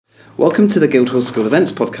Welcome to the Guildhall School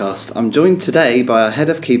Events podcast. I'm joined today by our Head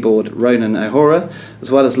of Keyboard, Ronan O'Hora, as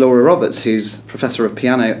well as Laura Roberts, who's Professor of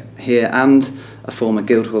Piano here and a former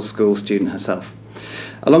Guildhall School student herself.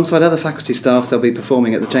 Alongside other faculty staff, they'll be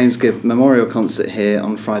performing at the James Gibb Memorial Concert here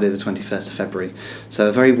on Friday the 21st of February. So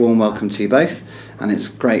a very warm welcome to you both, and it's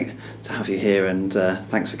great to have you here, and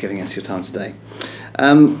thanks for giving us your time today.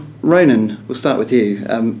 Ronan, we'll start with you.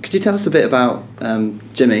 Could you tell us a bit about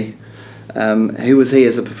Jimmy? Who was he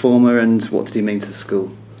as a performer, and what did he mean to the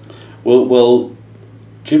school? Well,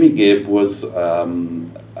 Jimmy Gibb was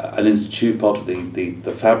an institute, part of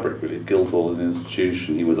the fabric really of Guildhall as an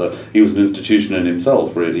institution. He was an institution in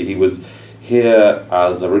himself, really. He was here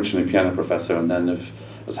as originally piano professor and then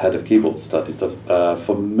as head of keyboard studies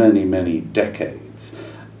for many decades,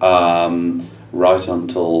 right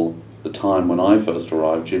until the time when I first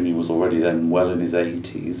arrived. Jimmy was already then well in his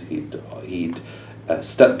 80s. He'd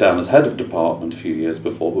stepped down as head of department a few years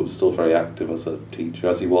before, but was still very active as a teacher,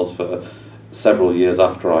 as he was for several years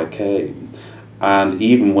after I came. And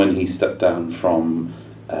even when he stepped down from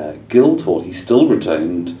Guildhall, he still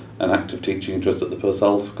retained an active teaching interest at the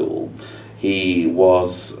Purcell School. He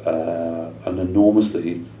was an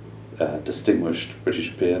enormously distinguished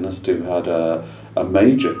British pianist who had a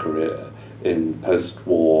major career in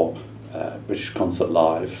post-war British concert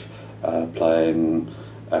life, playing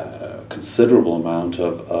a considerable amount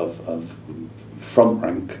of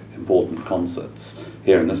front-rank important concerts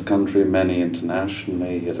here in this country, many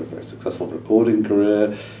internationally. He had a very successful recording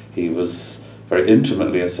career. He was very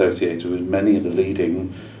intimately associated with many of the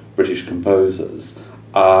leading British composers,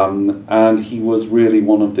 and he was really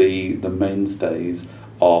one of the mainstays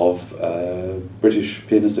of British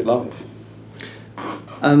pianistic life.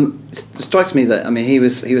 It strikes me that he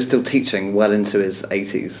was still teaching well into his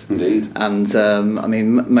 80s. Indeed. And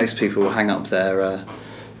most people hang up their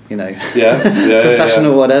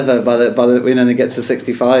professional whatever by the when they get to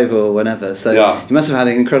 65 or whenever. So he must have had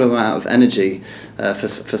an incredible amount of energy for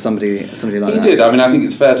somebody like that. He did. I think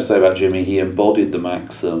it's fair to say about Jimmy, he embodied the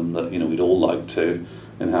maxim that we'd all like to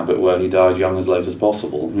inhabit, where he died young as late as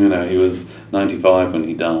possible. He was 95 when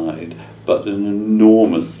he died, but an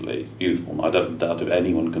enormously youthful. I don't doubt if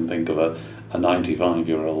anyone can think of a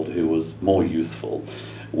 95-year-old who was more youthful.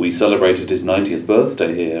 We celebrated his 90th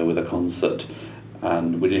birthday here with a concert,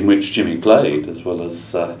 and in which Jimmy played, as well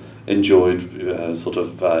as enjoyed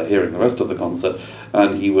hearing the rest of the concert,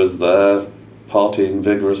 and he was there partying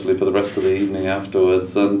vigorously for the rest of the evening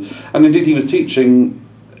afterwards, and indeed he was teaching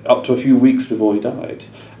up to a few weeks before he died,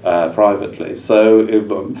 privately. So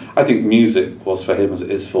I think music was for him, as it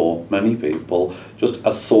is for many people, just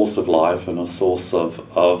a source of life and a source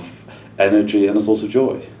of energy and a source of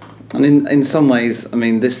joy. And in some ways,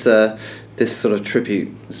 this sort of tribute,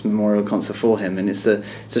 this memorial concert for him, and it's a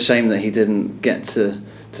shame that he didn't get to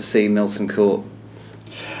see Milton Court.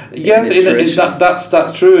 Yes,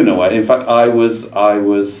 that's true in a way. In fact, I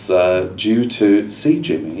was due to see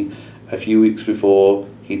Jimmy a few weeks before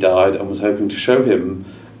he died and was hoping to show him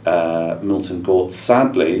Milton Court.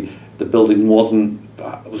 Sadly, the building was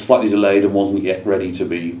slightly delayed and wasn't yet ready to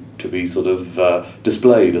be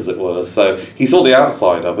displayed, as it were. So he saw the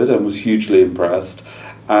outside of it and was hugely impressed.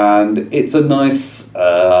 And it's a nice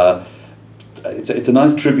it's a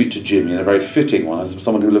nice tribute to Jimmy, and a very fitting one, as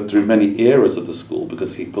someone who lived through many eras of the school,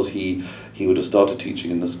 because he would have started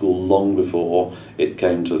teaching in the school long before it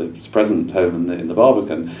came to its present home in the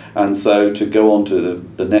Barbican. And so to go on to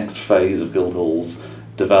the next phase of Guildhall's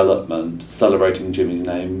development, celebrating Jimmy's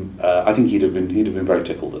name, I think he'd have been very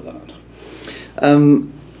tickled at that.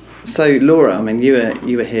 So Laura,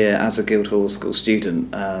 you were here as a Guildhall School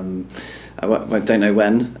student. I don't know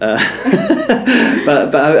when,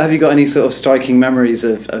 but have you got any sort of striking memories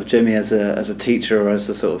of Jimmy as a teacher or as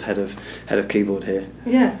a sort of head of keyboard here?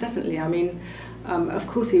 Yes, definitely. Of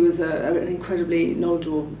course, he was an incredibly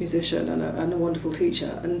knowledgeable musician and a wonderful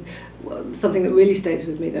teacher. And something that really stays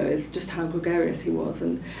with me, though, is just how gregarious he was,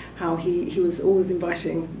 and how he was always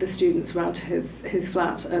inviting the students round to his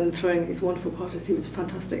flat and throwing these wonderful parties. He was a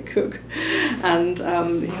fantastic cook. And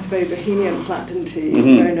he had a very bohemian flat, didn't he,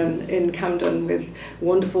 in Camden, with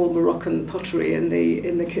wonderful Moroccan pottery in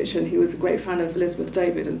the kitchen. He was a great fan of Elizabeth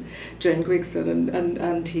David and Jane Grigson,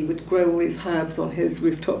 and he would grow all these herbs on his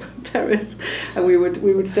rooftop terrace. And we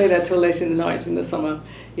would stay there till late in the night in the summer,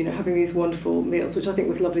 having these wonderful meals, which I think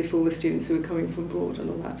was lovely for all the students who were coming from abroad and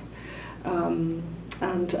all that.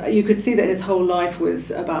 And you could see that his whole life was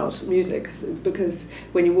about music, because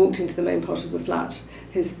when you walked into the main part of the flat,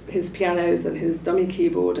 his pianos and his dummy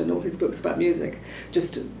keyboard and all his books about music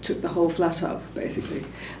just took the whole flat up, basically.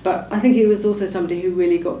 But I think he was also somebody who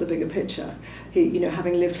really got the bigger picture. He, you know,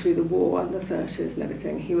 having lived through the war and the 30s and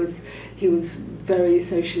everything, he was very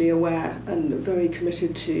socially aware and very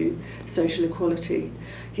committed to social equality.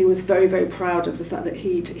 He was very, very proud of the fact that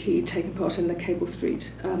he'd taken part in the Cable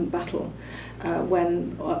Street battle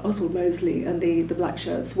when Oswald Mosley and the Black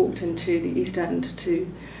Shirts walked into the East End to,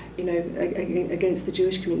 you know, against the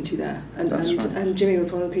Jewish community there, and Jimmy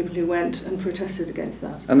was one of the people who went and protested against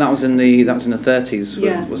that. And that was in the 30s,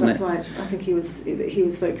 yes, wasn't it? Yes, that's right. I think he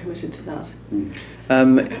was very committed to that.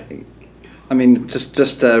 I mean,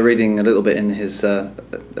 just reading a little bit in his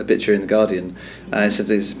obituary in The Guardian, it said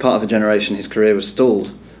he's part of a generation whose career was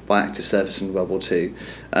stalled by active service in World War II.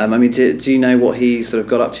 I mean, do you know what he sort of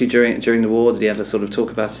got up to during the war? Did he ever sort of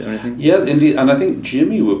talk about it or anything? Yeah, indeed, and I think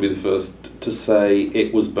Jimmy would be the first to say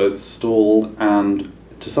it was both stalled and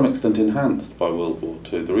to some extent enhanced by World War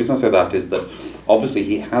II. The reason I say that is that obviously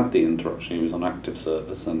he had the interruption, he was on active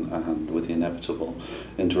service, and with the inevitable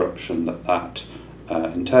interruption that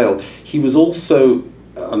entailed. He was also,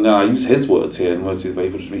 and I use his words here, and words the way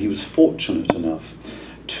he was fortunate enough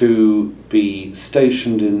to be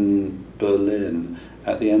stationed in Berlin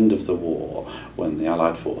at the end of the war when the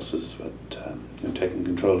Allied forces had taken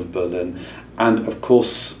control of Berlin. And of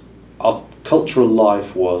course, our cultural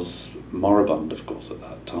life was moribund, of course, at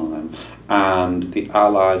that time, and the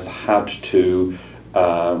Allies had to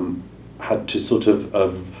sort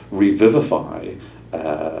of revivify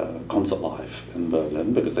concert life in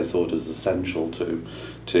Berlin, because they saw it as essential to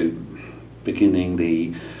beginning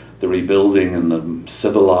the rebuilding and the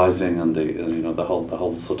civilizing and the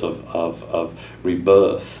whole sort of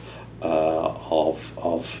rebirth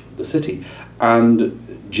of the city.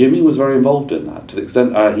 And Jimmy was very involved in that, to the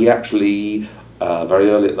extent he actually very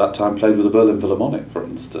early at that time played with the Berlin Philharmonic, for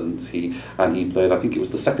instance. He played, I think it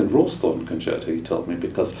was the second Rawsthorn concerto, he told me,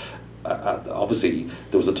 because obviously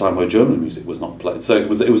there was a time where German music was not played, so it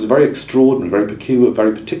was a very extraordinary, very peculiar,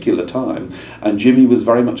 very particular time, and Jimmy was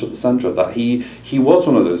very much at the centre of that. He was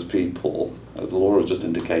one of those people, as Laura was just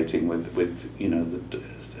indicating, with you know, the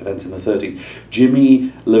events in the 30s.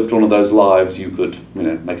 Jimmy lived one of those lives you could, you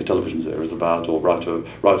know, make a television series about or write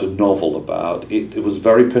a novel about. It was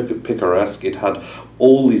very picaresque. It had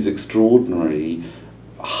all these extraordinary,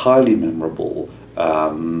 highly memorable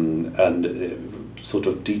and sort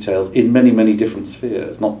of details in many, many different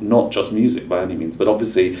spheres, not just music by any means, but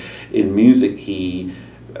obviously in music he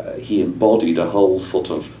embodied a whole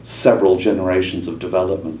sort of several generations of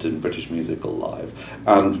development in British musical life.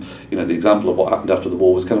 And, you know, the example of what happened after the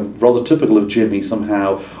war was kind of rather typical of Jimmy.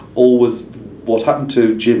 Somehow always what happened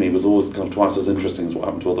to Jimmy was always kind of twice as interesting as what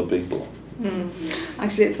happened to other people.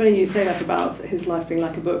 Actually, it's funny you say that about his life being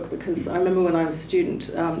like a book, because I remember when I was a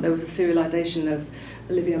student, there was a serialisation of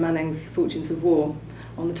Olivia Manning's Fortunes of War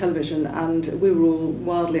on the television, and we were all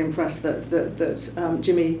wildly impressed that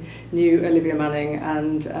Jimmy knew Olivia Manning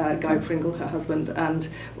and Guy Pringle, her husband, and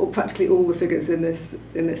practically all the figures in this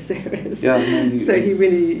series. Yeah, so he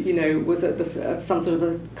really, you know, was at some sort of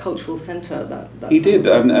a cultural centre. That he did,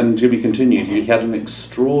 and Jimmy continued. He had an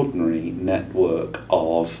extraordinary network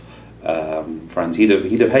of friends. He'd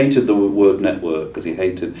have hated the word network, because he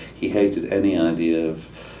hated any idea of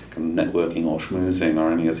kind of networking or schmoozing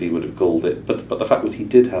or anything as he would have called it. But the fact was he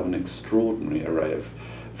did have an extraordinary array of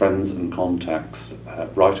friends and contacts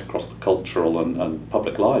right across the cultural and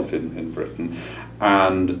public life in Britain,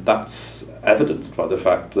 and that's evidenced by the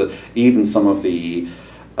fact that even some of the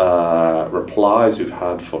replies we've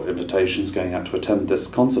had for invitations going out to attend this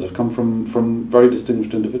concert have come from very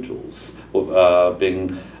distinguished individuals,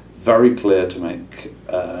 being very clear to make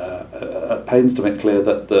pains to make clear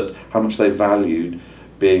that how much they valued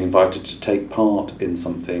being invited to take part in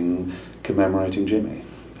something commemorating Jimmy.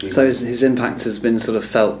 So his impact has been sort of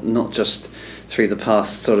felt not just through the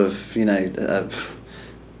past sort of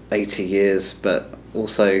 80 years, but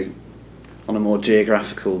also on a more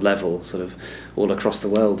geographical level, sort of all across the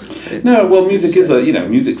world. No, well, music is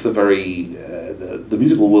music's a very the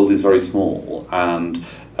musical world is very small, and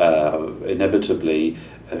inevitably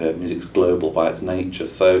music's global by its nature.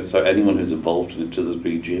 So anyone who's involved in it, to the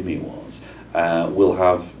degree Jimmy was, will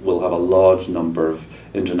have a large number of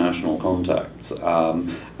international contacts. And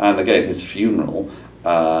again, his funeral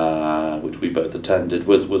which we both attended,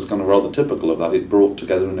 was kind of rather typical of that. It brought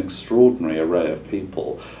together an extraordinary array of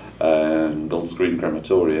people. Golders Green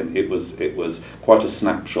Crematorium. It was quite a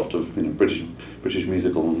snapshot of British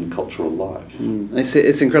musical and cultural life.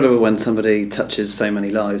 It's incredible when somebody touches so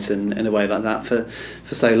many lives in a way like that for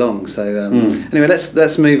so long. So anyway,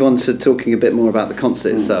 let's move on to talking a bit more about the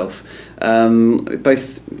concert itself.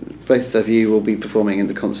 Both of you will be performing in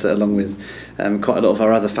the concert along with quite a lot of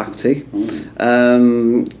our other faculty.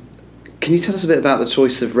 Can you tell us a bit about the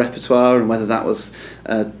choice of repertoire and whether that was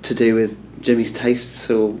to do with Jimmy's tastes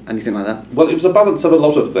or anything like that? Well, it was a balance of a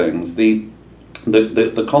lot of things. The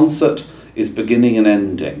concert is beginning and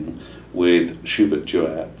ending with Schubert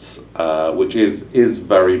duets, which is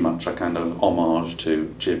very much a kind of homage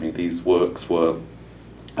to Jimmy. These works were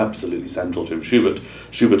absolutely central to him.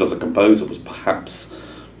 Schubert as a composer was perhaps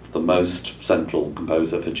the most central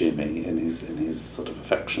composer for Jimmy in his sort of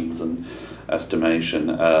affections and estimation.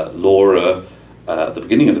 Laura, at the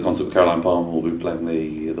beginning of the concert with Caroline Palmer, will be playing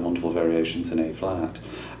the wonderful variations in A flat,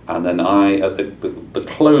 and then at the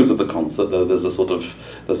close of the concert, there's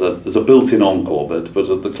a built-in encore, but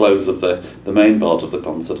at the close of the main part of the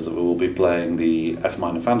concert, we'll be playing the F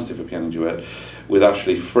minor Fantasy for piano duet with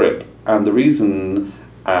Ashley Fripp, and the reason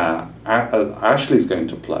Ashley's going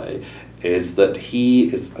to play is that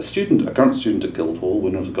he is a current student at Guildhall,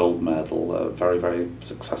 winner of the gold medal, a very, very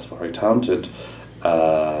successful, very talented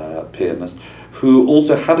pianist, who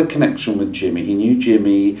also had a connection with Jimmy. He knew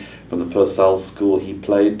Jimmy from the Purcell School. He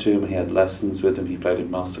played to him, he had lessons with him, he played in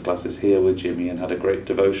masterclasses here with Jimmy and had a great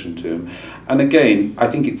devotion to him. And again, I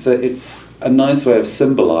think it's a nice way of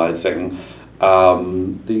symbolising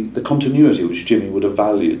the continuity which Jimmy would have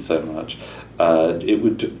valued so much.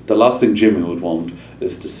 The last thing Jimmy would want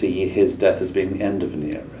is to see his death as being the end of an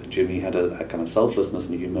era. Jimmy had a kind of selflessness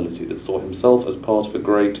and humility that saw himself as part of a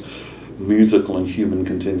great musical and human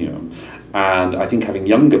continuum, and I think having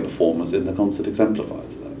younger performers in the concert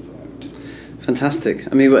exemplifies that fact. Fantastic.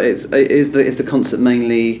 I mean, is the concert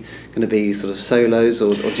mainly going to be sort of solos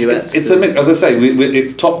or duets? It's a mix. As I say,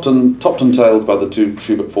 it's topped and tailed by the two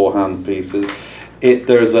Schubert four-hand pieces.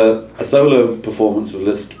 There is a solo performance of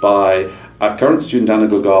Liszt by a current student, Anna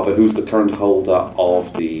Glogava, who's the current holder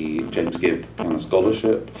of the James Gibb Piano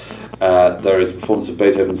Scholarship. There is a performance of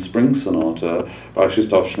Beethoven's Spring Sonata by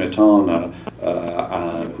Krzysztof Śmietana,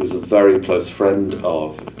 who's a very close friend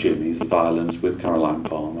of Jimmy's, the violinist, with Caroline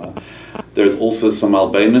Palmer. There's also some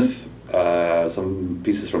Albéniz, some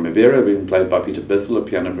pieces from Iberia being played by Peter Bithell, a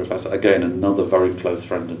piano professor, again another very close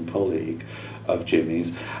friend and colleague of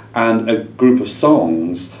Jimmy's, and a group of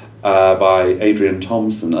songs by Adrian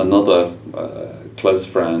Thompson, another close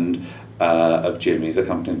friend of Jimmy's,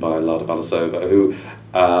 accompanied by Lada Balasova, who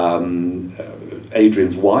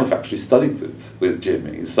Adrian's wife actually studied with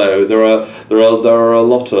Jimmy. So there are a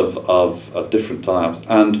lot of different types,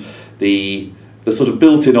 and the sort of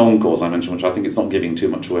built-in encores I mentioned, which I think it's not giving too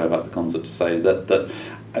much away about the concert to say that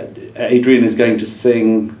Adrian is going to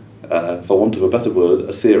sing, for want of a better word,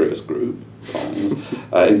 a serious group songs,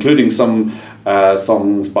 including some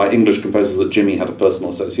songs by English composers that Jimmy had a personal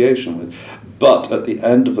association with. But at the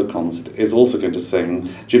end of the concert is also going to sing.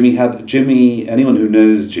 Anyone who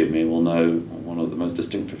knows Jimmy will know one of the most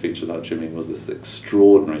distinctive features about Jimmy was this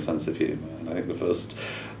extraordinary sense of humour. And I think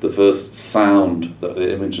the first sound,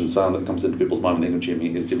 the image and sound that comes into people's mind when they think of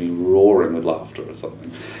Jimmy is Jimmy roaring with laughter or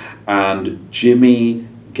something. And Jimmy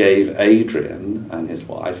gave Adrian and his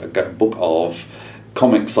wife a book of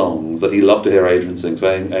comic songs that he loved to hear Adrian sing. So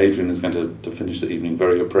Adrian is going to finish the evening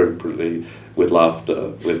very appropriately with laughter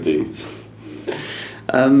with these.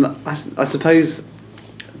 I suppose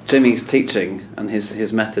Jimmy's teaching and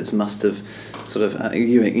his methods must have sort of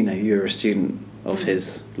you're a student of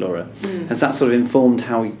his, Laura. Has that sort of informed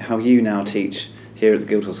how you now teach here at the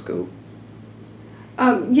Guildhall School?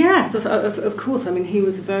 Yes, of course. I mean, he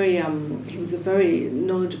was a very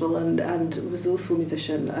knowledgeable and resourceful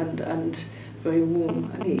musician and very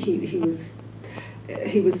warm, and he was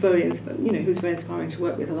very he was very inspiring to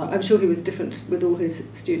work with, and I'm sure he was different with all his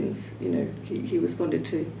students. He responded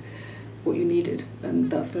to what you needed,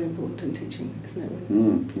 and that's very important in teaching, isn't it?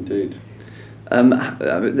 Indeed.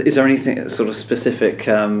 Is there anything sort of specific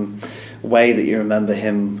way that you remember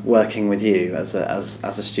him working with you as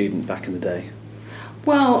a student back in the day?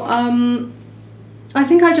 Well, I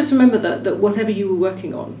think I just remember that whatever you were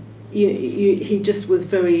working on, he just was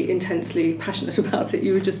very intensely passionate about it.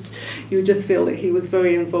 You would just feel that he was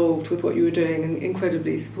very involved with what you were doing and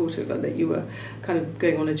incredibly supportive, and that you were kind of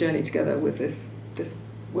going on a journey together with this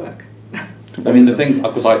work. I mean, the things,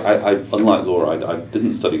 because I unlike Laura, I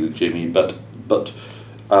didn't study with Jimmy, but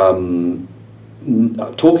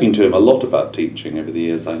talking to him a lot about teaching over the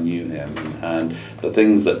years I knew him, and the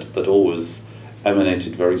things that always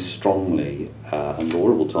emanated very strongly, and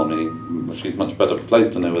Laura will tell me, she's much better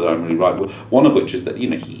placed to know whether I'm really right, one of which is that,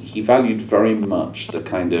 he valued very much the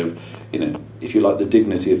kind of, if you like, the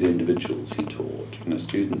dignity of the individuals he taught.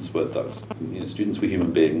 Students were students were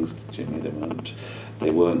human beings, Jimmy. They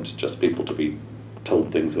weren't just people to be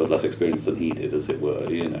told things who had less experience than he did, as it were.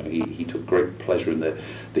 He took great pleasure in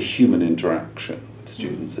the human interaction with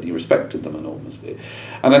students, and he respected them enormously.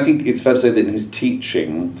 And I think it's fair to say that in his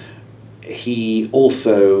teaching, he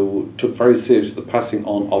also took very seriously the passing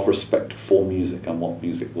on of respect for music and what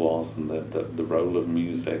music was, and the role of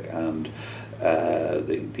music, and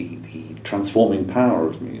the transforming power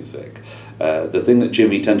of music. The thing that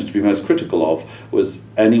Jimmy tended to be most critical of was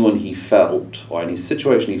anyone he felt, or any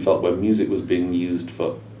situation he felt where music was being used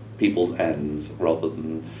for people's ends rather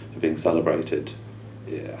than for being celebrated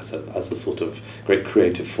as a sort of great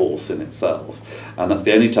creative force in itself. And that's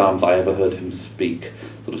the only times I ever heard him speak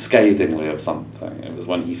sort of scathingly of something. It was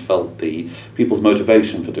when he felt the people's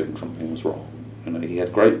motivation for doing something was wrong. He had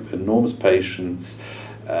enormous patience.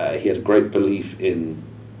 He had a great belief in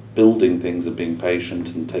building things and being patient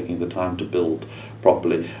and taking the time to build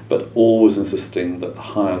properly, but always insisting that the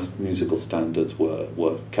highest musical standards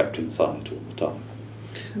were kept in sight all the time.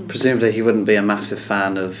 Presumably he wouldn't be a massive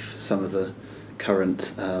fan of some of the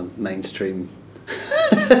current mainstream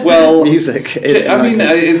music.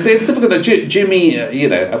 It's difficult. Jimmy,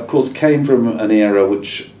 of course, came from an era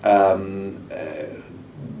which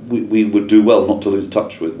we would do well not to lose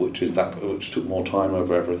touch with, which took more time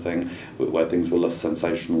over everything, where things were less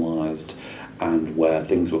sensationalised and where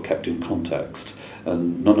things were kept in context.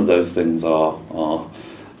 And none of those things are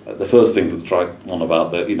the first thing that strike one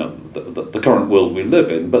about the current world we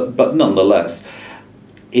live in. But nonetheless,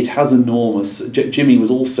 it has enormous. Jimmy was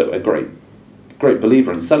also a great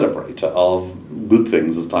believer and celebrator of good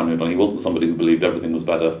things as time went on. He wasn't somebody who believed everything was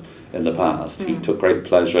better in the past. He took great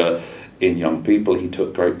pleasure in young people. He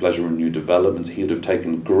took great pleasure in new developments. He would have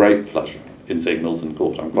taken great pleasure in seeing Milton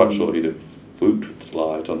Court. I'm quite sure he'd have whooped with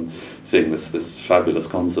delight on seeing this fabulous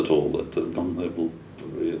concert hall that the concert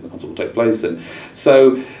will take place in.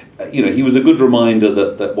 So, he was a good reminder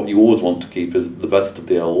that what you always want to keep is the best of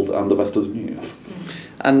the old and the best of the new.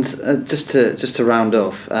 And just to round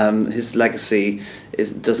off, his legacy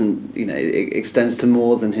it extends to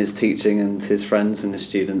more than his teaching and his friends and his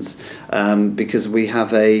students, because we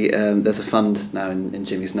have there's a fund now in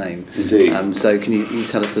Jimmy's name. Indeed. So can you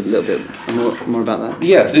tell us a little bit more about that?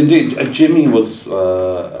 Yes, indeed. Jimmy was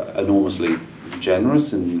enormously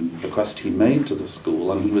generous in the bequest he made to the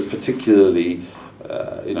school, and he was particularly,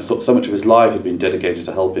 so much of his life had been dedicated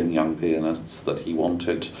to helping young pianists that he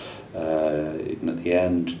wanted, even at the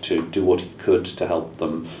end, to do what he could to help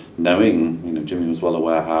them, knowing, Jimmy was well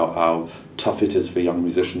aware how tough it is for young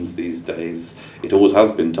musicians these days. It always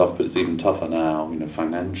has been tough, but it's even tougher now,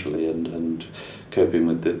 financially and coping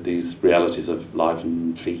with these realities of life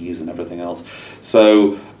and fees and everything else.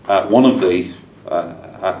 So one of the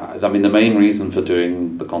the main reason for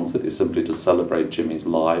doing the concert is simply to celebrate Jimmy's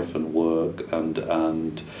life and work and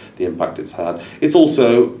the impact it's had. It's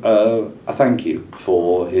also a thank you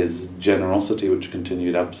for his generosity, which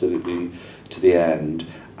continued absolutely to the end,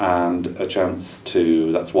 and a chance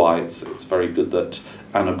to. That's why it's very good that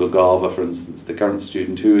Anna Gogava, for instance, the current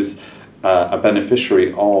student who is a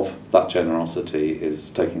beneficiary of that generosity, is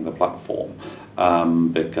taking the platform,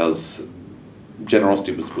 because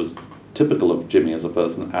generosity was typical of Jimmy as a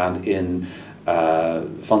person, and in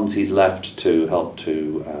funds he's left to help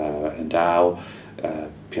to endow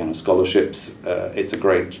piano scholarships, it's a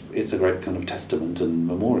great kind of testament and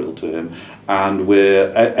memorial to him. And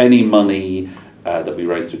any money that we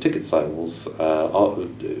raise through ticket sales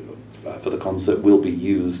for the concert will be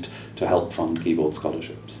used to help fund keyboard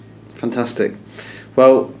scholarships. Fantastic.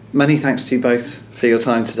 Well, many thanks to you both for your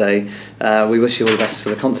time today. We wish you all the best for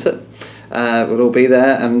the concert. We'll all be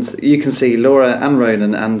there, and you can see Laura and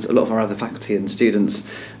Ronan and a lot of our other faculty and students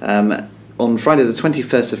on Friday the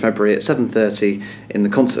 21st of February at 7:30 in the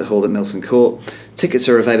concert hall at Milton Court. Tickets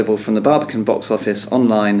are available from the Barbican box office,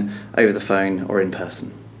 online, over the phone or in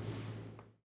person.